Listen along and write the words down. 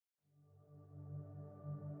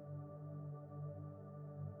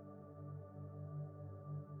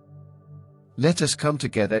Let us come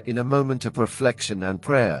together in a moment of reflection and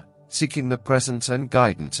prayer, seeking the presence and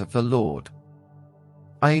guidance of the Lord.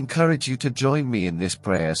 I encourage you to join me in this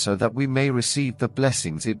prayer so that we may receive the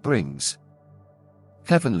blessings it brings.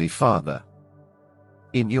 Heavenly Father,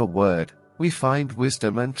 in your word, we find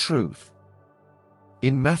wisdom and truth.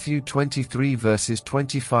 In Matthew 23 verses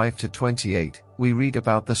 25 to 28, we read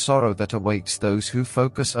about the sorrow that awaits those who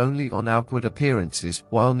focus only on outward appearances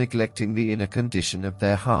while neglecting the inner condition of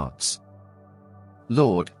their hearts.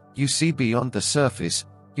 Lord, you see beyond the surface,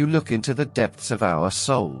 you look into the depths of our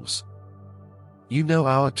souls. You know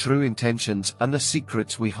our true intentions and the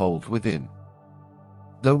secrets we hold within.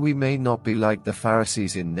 Though we may not be like the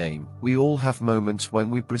Pharisees in name, we all have moments when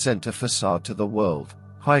we present a facade to the world,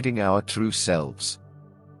 hiding our true selves.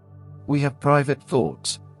 We have private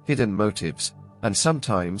thoughts, hidden motives, and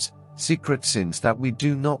sometimes, secret sins that we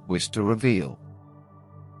do not wish to reveal.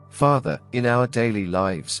 Father, in our daily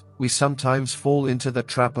lives, we sometimes fall into the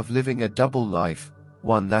trap of living a double life,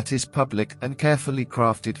 one that is public and carefully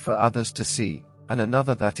crafted for others to see, and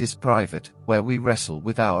another that is private, where we wrestle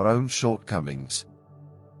with our own shortcomings.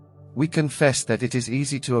 We confess that it is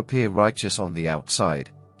easy to appear righteous on the outside,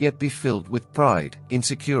 yet be filled with pride,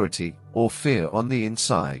 insecurity, or fear on the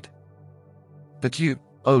inside. But you,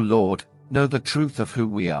 O Lord, know the truth of who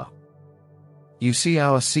we are. You see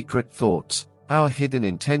our secret thoughts, our hidden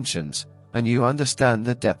intentions, and you understand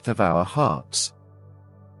the depth of our hearts.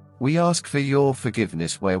 We ask for your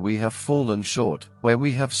forgiveness where we have fallen short, where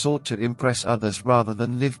we have sought to impress others rather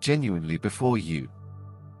than live genuinely before you.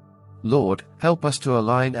 Lord, help us to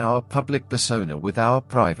align our public persona with our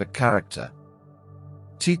private character.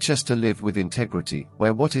 Teach us to live with integrity,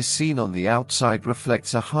 where what is seen on the outside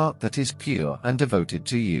reflects a heart that is pure and devoted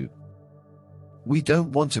to you. We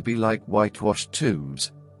don't want to be like whitewashed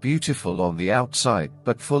tombs, beautiful on the outside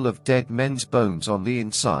but full of dead men's bones on the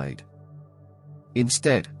inside.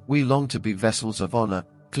 Instead, we long to be vessels of honor,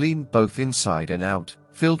 clean both inside and out,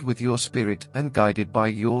 filled with your Spirit and guided by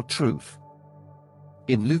your truth.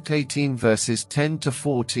 In Luke 18 verses 10 to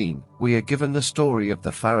 14, we are given the story of the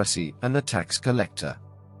Pharisee and the tax collector.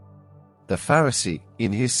 The Pharisee,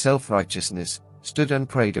 in his self-righteousness, stood and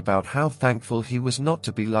prayed about how thankful he was not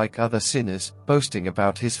to be like other sinners, boasting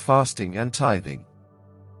about his fasting and tithing.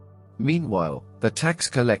 Meanwhile, the tax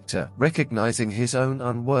collector, recognizing his own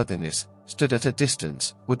unworthiness, stood at a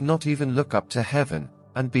distance, would not even look up to heaven,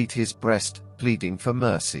 and beat his breast, pleading for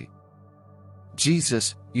mercy.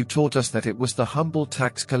 Jesus, you taught us that it was the humble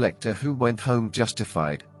tax collector who went home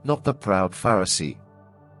justified, not the proud Pharisee.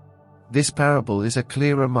 This parable is a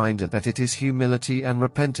clear reminder that it is humility and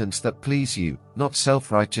repentance that please you, not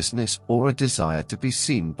self-righteousness or a desire to be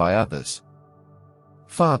seen by others.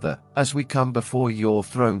 Father, as we come before your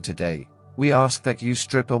throne today, we ask that you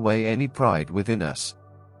strip away any pride within us.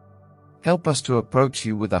 Help us to approach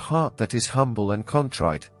you with a heart that is humble and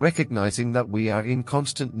contrite, recognizing that we are in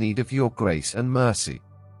constant need of your grace and mercy.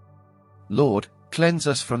 Lord, cleanse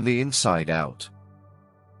us from the inside out.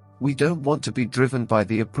 We don't want to be driven by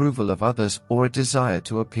the approval of others or a desire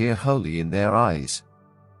to appear holy in their eyes.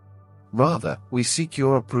 Rather, we seek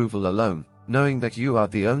your approval alone, knowing that you are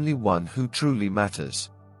the only one who truly matters.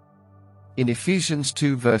 In Ephesians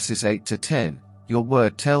 2 verses 8 to 10, your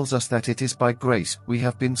word tells us that it is by grace we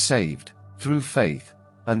have been saved, through faith,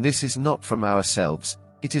 and this is not from ourselves,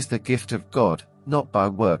 it is the gift of God, not by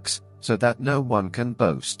works, so that no one can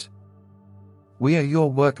boast. We are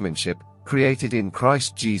your workmanship, created in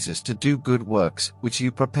Christ Jesus to do good works, which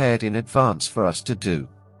you prepared in advance for us to do.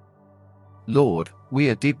 Lord, we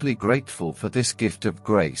are deeply grateful for this gift of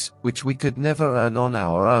grace, which we could never earn on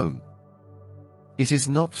our own. It is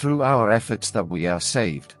not through our efforts that we are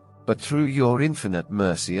saved, but through your infinite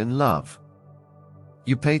mercy and love.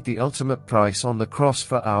 You paid the ultimate price on the cross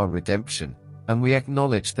for our redemption, and we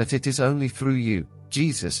acknowledge that it is only through you,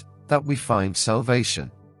 Jesus, that we find salvation.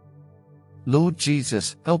 Lord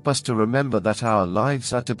Jesus, help us to remember that our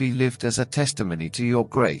lives are to be lived as a testimony to your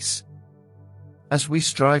grace. As we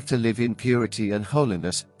strive to live in purity and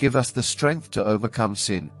holiness, give us the strength to overcome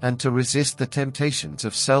sin and to resist the temptations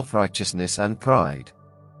of self-righteousness and pride.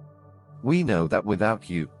 We know that without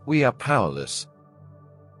you, we are powerless.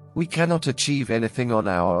 We cannot achieve anything on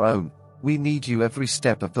our own, we need you every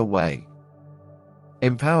step of the way.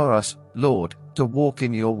 Empower us, Lord, to walk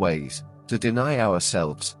in your ways, to deny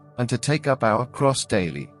ourselves, and to take up our cross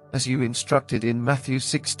daily, as you instructed in Matthew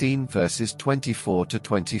 16 verses 24 to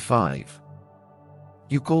 25.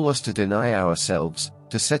 You call us to deny ourselves,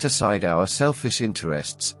 to set aside our selfish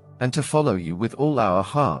interests, and to follow you with all our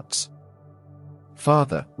hearts.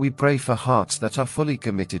 Father, we pray for hearts that are fully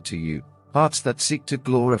committed to you, hearts that seek to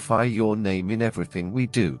glorify your name in everything we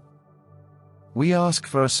do. We ask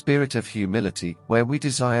for a spirit of humility where we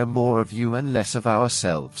desire more of you and less of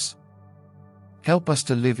ourselves. Help us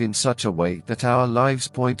to live in such a way that our lives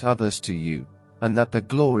point others to you, and that the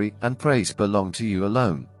glory and praise belong to you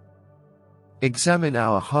alone. Examine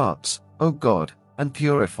our hearts, O God, and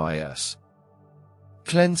purify us.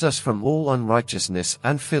 Cleanse us from all unrighteousness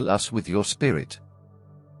and fill us with your Spirit.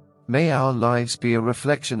 May our lives be a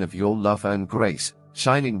reflection of your love and grace,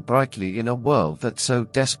 shining brightly in a world that so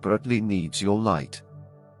desperately needs your light.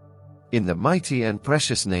 In the mighty and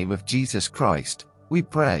precious name of Jesus Christ, we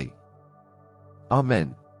pray.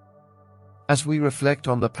 Amen. As we reflect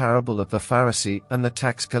on the parable of the Pharisee and the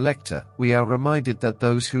tax collector, we are reminded that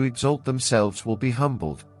those who exalt themselves will be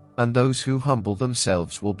humbled, and those who humble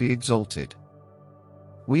themselves will be exalted.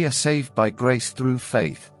 We are saved by grace through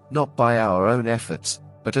faith, not by our own efforts,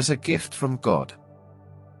 but as a gift from God.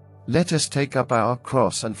 Let us take up our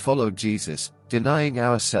cross and follow Jesus, denying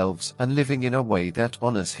ourselves and living in a way that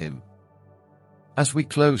honors Him. As we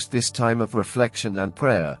close this time of reflection and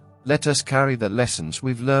prayer, let us carry the lessons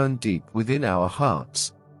we've learned deep within our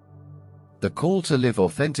hearts. The call to live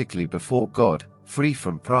authentically before God, free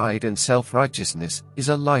from pride and self-righteousness, is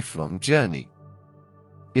a lifelong journey.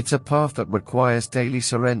 It's a path that requires daily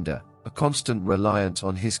surrender, a constant reliance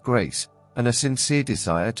on His grace, and a sincere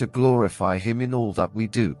desire to glorify Him in all that we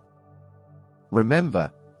do.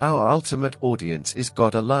 Remember, our ultimate audience is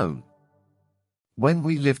God alone. When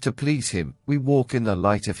we live to please Him, we walk in the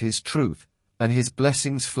light of His truth, and His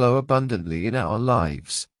blessings flow abundantly in our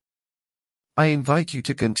lives. I invite you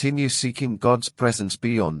to continue seeking God's presence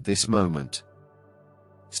beyond this moment.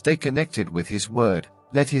 Stay connected with His Word,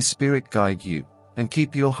 let His Spirit guide you, and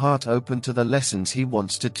keep your heart open to the lessons He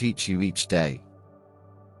wants to teach you each day.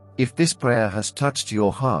 If this prayer has touched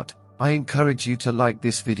your heart, I encourage you to like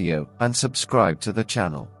this video and subscribe to the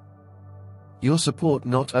channel. Your support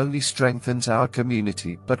not only strengthens our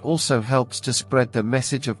community but also helps to spread the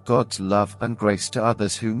message of God's love and grace to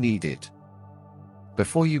others who need it.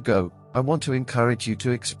 Before you go, I want to encourage you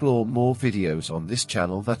to explore more videos on this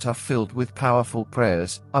channel that are filled with powerful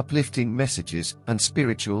prayers, uplifting messages, and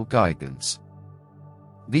spiritual guidance.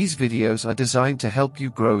 These videos are designed to help you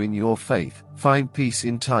grow in your faith, find peace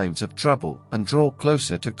in times of trouble, and draw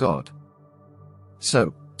closer to God.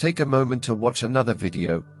 So, take a moment to watch another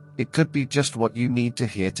video. It could be just what you need to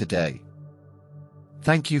hear today.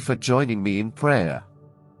 Thank you for joining me in prayer.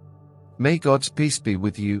 May God's peace be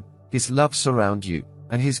with you, His love surround you,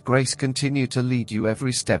 and His grace continue to lead you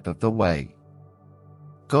every step of the way.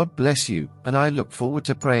 God bless you, and I look forward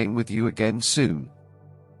to praying with you again soon.